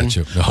that watch one?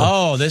 show. No.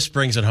 Oh, this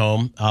brings it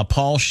home.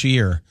 Paul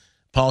Scheer.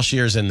 Paul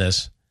Scheer's in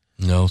this.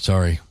 No,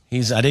 sorry. I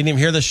didn't even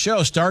hear the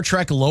show. Star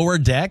Trek Lower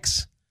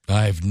Decks.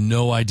 I have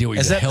no idea what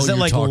Is the that hell you're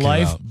like talking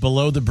Life about.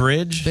 Below the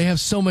Bridge? They have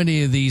so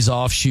many of these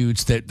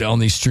offshoots that on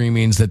these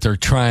streamings that they're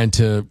trying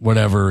to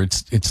whatever.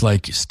 It's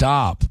like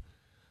stop,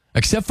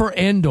 except for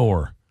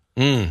Endor,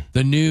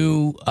 the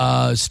new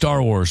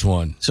Star Wars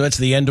one. So it's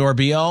the Endor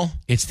Be All?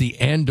 It's the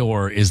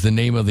Endor is the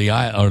name of the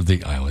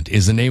island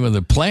is the name of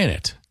the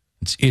planet.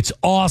 It's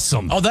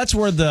awesome. Oh, that's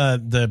where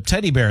the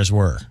teddy bears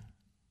were.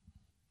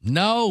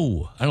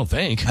 No, I don't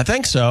think. I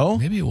think so.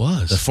 Maybe it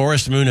was. The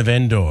Forest Moon of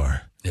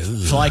Endor. Ugh.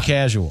 Fly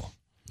casual.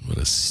 What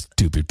a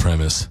stupid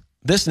premise.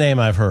 This name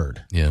I've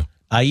heard. Yeah.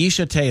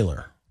 Aisha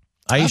Tyler.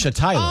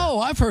 Oh,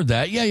 I've heard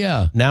that.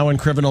 Yeah. Now in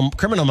Criminal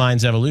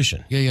Minds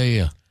Evolution.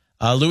 Yeah.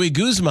 Louis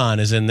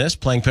Guzman is in this,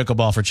 playing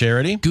pickleball for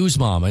charity.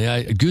 Guzman.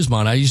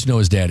 I used to know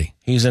his daddy.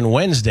 He's in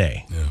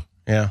Wednesday.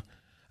 Yeah.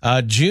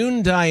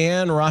 June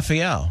Diane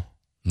Raphael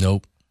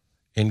Nope.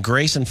 in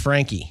Grace and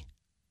Frankie.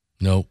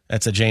 Nope.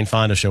 That's a Jane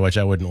Fonda show, which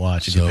I wouldn't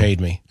watch if you paid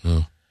me.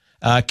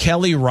 No.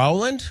 Kelly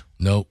Rowland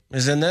Nope.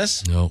 is in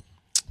this. Nope.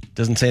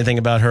 Doesn't say anything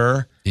about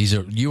her.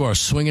 You are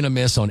swinging a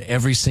miss on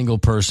every single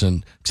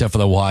person except for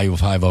the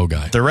Y50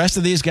 guy. The rest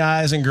of these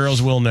guys and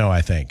girls will know,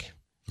 I think.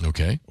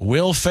 Okay.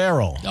 Will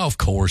Ferrell Oh, of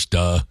course,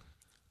 duh.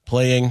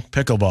 playing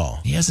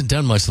pickleball. He hasn't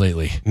done much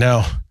lately.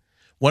 No.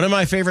 One of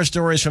my favorite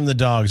stories from the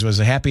Dogs was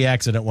a happy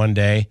accident one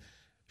day.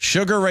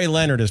 Sugar Ray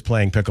Leonard is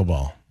playing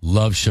pickleball.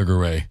 Love Sugar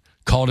Ray.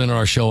 Called into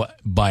our show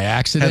by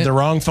accident. Had the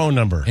wrong phone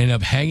number. Ended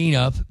up hanging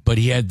up, but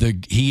he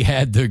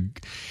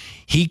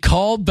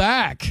called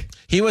back.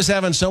 He was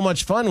having so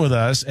much fun with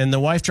us, and the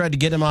wife tried to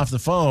get him off the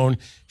phone.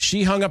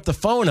 She hung up the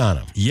phone on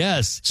him.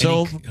 Yes.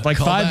 So, And he like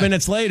called 5 back.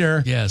 minutes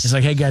later, Yes. he's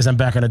like, hey, guys, I'm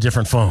back on a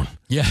different phone.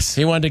 Yes.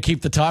 He wanted to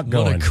keep the talk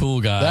going. What a cool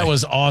guy. That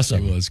was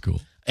awesome. He was cool.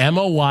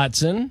 Emma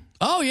Watson.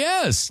 Oh,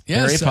 yes.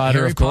 Harry Potter,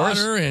 Harry of course.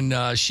 Potter,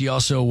 and she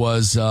also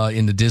was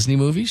in the Disney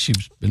movies.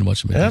 She's been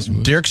watching Disney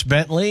movies. Dirks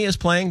Bentley is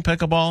playing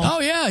pickleball. Oh,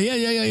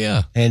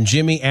 yeah. And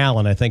Jimmy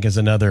Allen, I think, is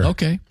another.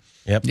 Okay.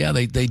 Yep. Yeah,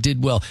 they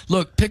did well.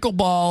 Look,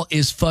 pickleball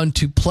is fun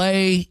to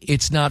play.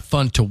 It's not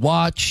fun to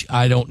watch.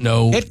 I don't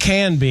know. It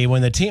can be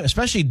when the team,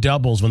 especially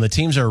doubles, when the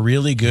teams are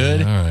really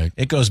good, All right.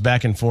 it goes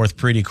back and forth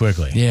pretty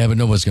quickly. Yeah, but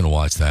nobody's going to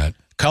watch that.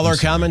 Color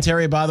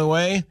commentary, by the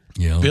way,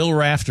 Yeah. Bill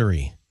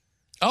Raftery.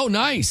 Oh,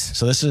 nice.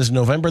 So this is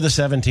November the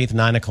 17th,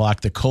 9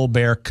 o'clock, the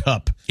Colbert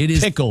Cup. It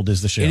is Pickled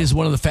is the show. It is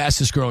one of the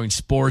fastest growing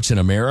sports in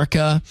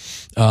America.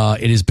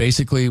 It is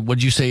basically, what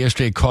did you say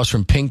yesterday, across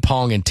from ping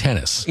pong and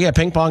tennis. Yeah,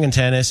 ping pong and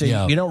tennis.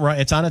 Yeah. You don't run.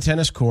 It's on a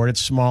tennis court.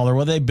 It's smaller.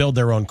 Well, they build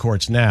their own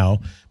courts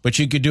now, but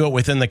you could do it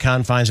within the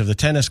confines of the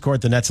tennis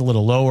court. The net's a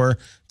little lower.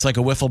 It's like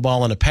a wiffle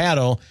ball and a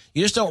paddle.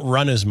 You just don't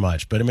run as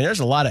much. But I mean, there's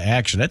a lot of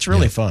action. It's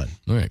really fun.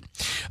 All right.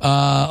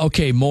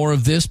 Okay, more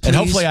of this, please. And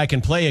hopefully I can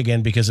play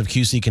again because of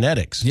QC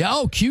Kinetics.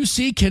 Yeah,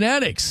 QC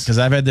Kinetics. Because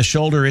I've had the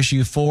shoulder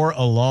issue for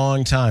a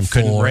long time.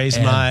 Couldn't raise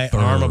my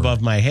arm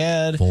above my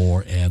head.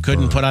 Forever.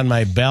 Couldn't put on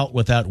my belt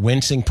without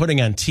wincing.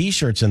 Putting on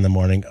T-shirts in the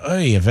morning.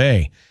 Oy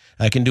vey.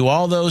 I can do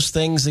all those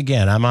things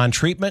again. I'm on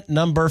treatment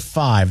number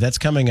 5. That's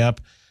coming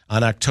up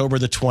on October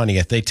the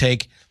 20th. They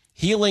take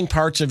healing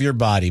parts of your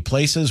body,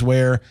 places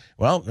where,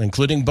 well,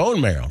 including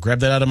bone marrow. Grab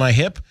that out of my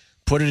hip,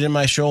 put it in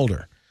my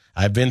shoulder.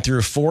 I've been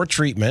through 4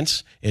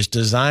 treatments. It's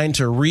designed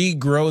to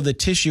regrow the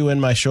tissue in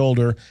my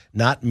shoulder,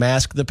 not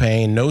mask the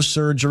pain. No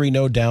surgery,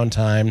 no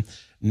downtime,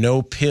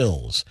 no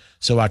pills.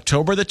 So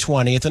October the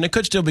 20th, and it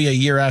could still be a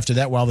year after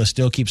that while this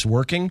still keeps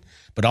working.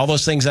 But all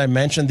those things I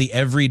mentioned, the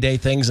everyday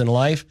things in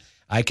life,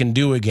 I can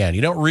do again.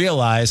 You don't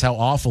realize how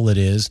awful it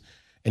is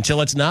until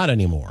it's not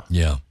anymore.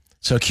 Yeah.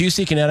 So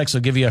QC Kinetics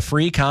will give you a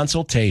free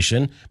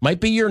consultation. Might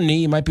be your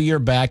knee, might be your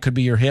back, could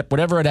be your hip,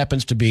 whatever it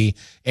happens to be.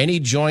 Any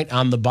joint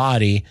on the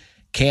body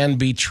can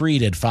be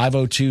treated.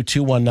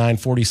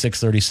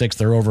 502-219-4636.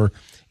 They're over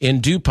in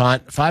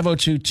DuPont.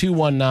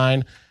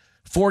 502-219-4636.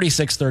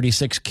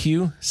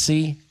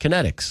 QC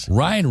Kinetics.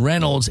 Ryan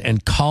Reynolds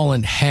and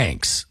Colin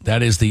Hanks.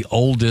 That is the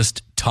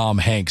oldest Tom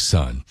Hanks'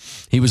 son.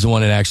 He was the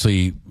one that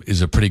actually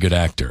is a pretty good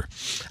actor.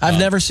 I've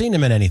never seen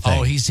him in anything.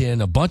 Oh, he's in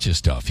a bunch of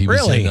stuff. He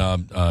Really? was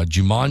in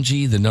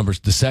Jumanji,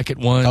 the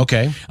second one.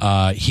 Okay.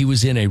 He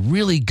was in a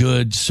really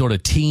good sort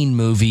of teen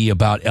movie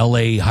about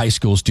L.A. high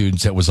school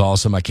students that was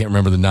awesome. I can't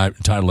remember the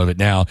title of it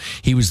now.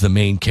 He was the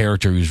main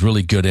character. He was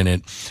really good in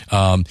it.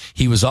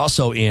 He was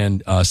also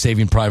in not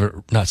Saving Private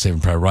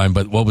Ryan,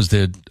 but what was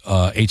the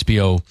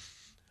HBO?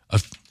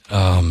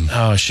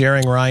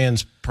 Sharing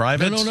Ryan's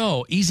Private?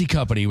 No. Easy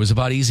Company. It was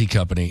about Easy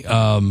Company.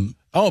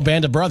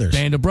 Band of Brothers.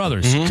 Band of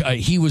Brothers.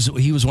 He was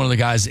one of the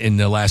guys in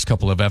the last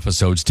couple of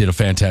episodes. Did a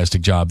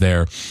fantastic job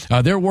there.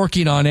 They're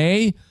working on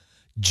a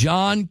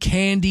John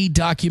Candy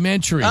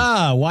documentary.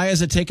 Why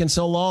has it taken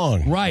so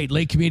long? Right.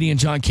 Late comedian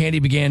John Candy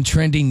began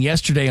trending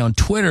yesterday on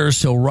Twitter,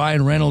 so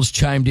Ryan Reynolds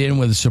chimed in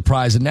with a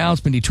surprise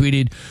announcement. He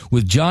tweeted,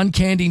 "With John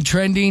Candy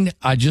trending,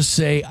 I just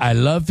say I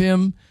love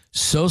him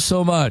so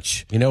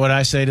much." You know what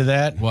I say to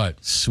that?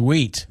 What?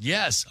 Sweet.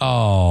 Yes.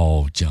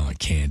 Oh, John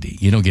Candy.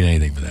 You don't get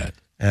anything for that.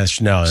 It's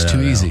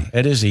too easy.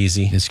 It is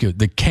easy. It's good.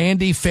 The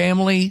Candy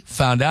family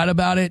found out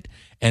about it,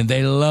 and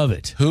they love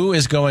it. Who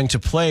is going to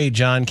play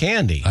John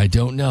Candy? I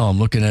don't know. I'm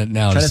looking at it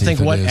now. Trying to see think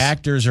if it what is.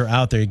 actors are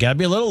out there. You got to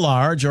be a little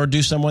large, or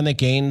do someone that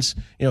gain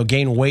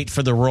weight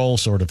for the role,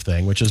 sort of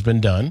thing, which has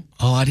been done.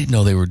 Oh, I didn't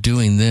know they were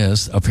doing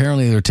this.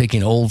 Apparently, they're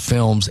taking old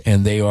films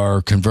and they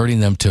are converting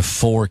them to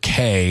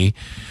 4K.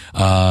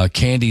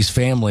 Candy's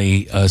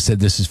family said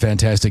this is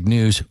fantastic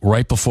news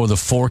right before the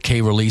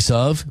 4K release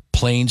of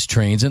Planes,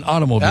 Trains, and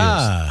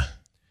Automobiles.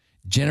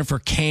 Jennifer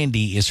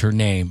Candy is her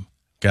name.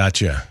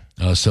 Gotcha.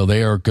 So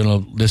they are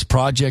this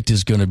project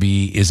is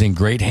in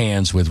great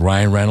hands with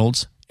Ryan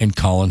Reynolds and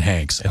Colin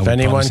Hanks. If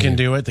anyone can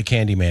do it, the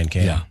Candyman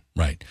can. Yeah,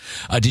 right.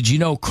 Did you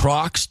know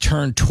Crocs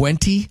turned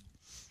 20?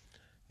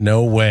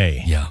 No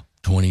way. Yeah,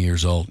 20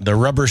 years old. The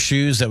rubber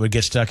shoes that would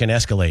get stuck in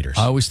escalators.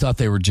 I always thought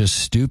they were just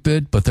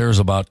stupid, but there's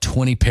about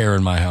 20 pair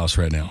in my house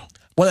right now.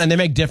 Well, and they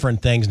make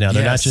different things now.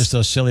 They're not Yes. just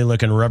those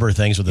silly-looking rubber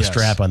things with a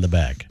strap on the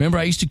back. Remember,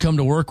 I used to come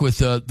to work with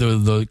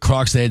the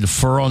Crocs that had the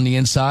fur on the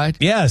inside?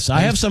 Yes,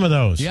 I have some of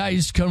those. Yeah, I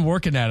used to come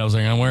working at it. I was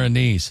like, I'm wearing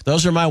these.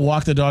 Those are my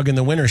walk the dog in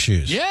the winter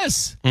shoes.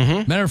 Yes.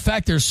 Matter of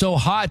fact, they're so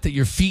hot that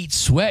your feet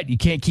sweat. You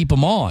can't keep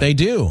them on. They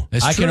do.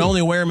 That's I can true.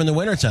 only wear them in the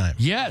wintertime.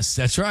 Yes,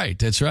 that's right.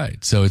 That's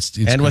right. So it's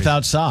And great.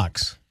 without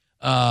socks.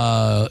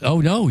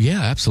 Oh, no.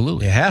 Yeah,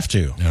 absolutely. You have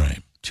to. All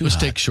right. Let's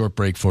take a short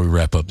break before we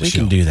wrap up the We show.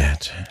 can do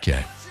that.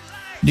 Okay.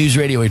 News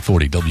Radio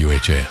 840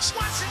 WHAS.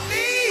 What you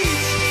need.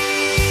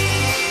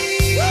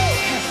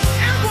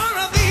 And one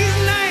of these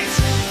nights,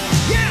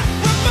 yeah,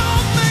 we're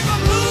both make a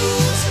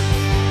moves.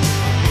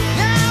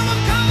 Yeah,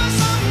 we're coming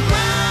some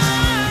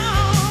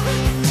ground.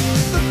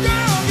 The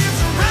girl gets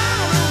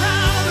around and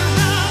round and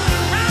round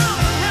and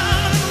round and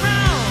round and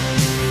round.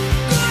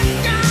 Good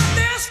God,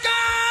 this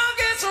girl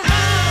gets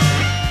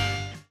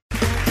around.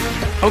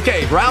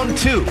 Okay, round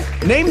 2.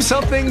 Name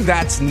something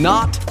that's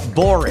not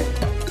boring.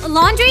 A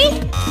laundry?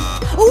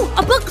 Ooh,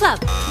 a book club.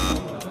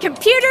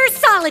 Computer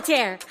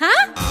solitaire,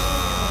 huh?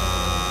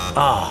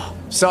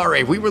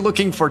 Sorry, we were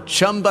looking for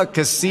Chumba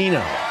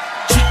Casino.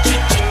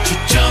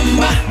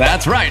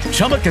 That's right.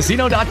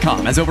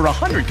 ChumbaCasino.com has over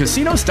 100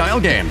 casino-style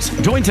games.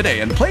 Join today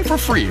and play for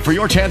free for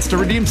your chance to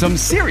redeem some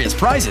serious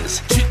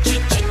prizes.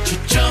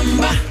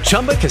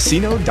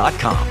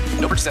 ChumbaCasino.com.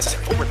 No purchase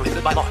necessary. Void where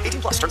prohibited by law.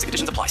 18 plus terms and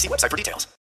conditions apply. See website for details.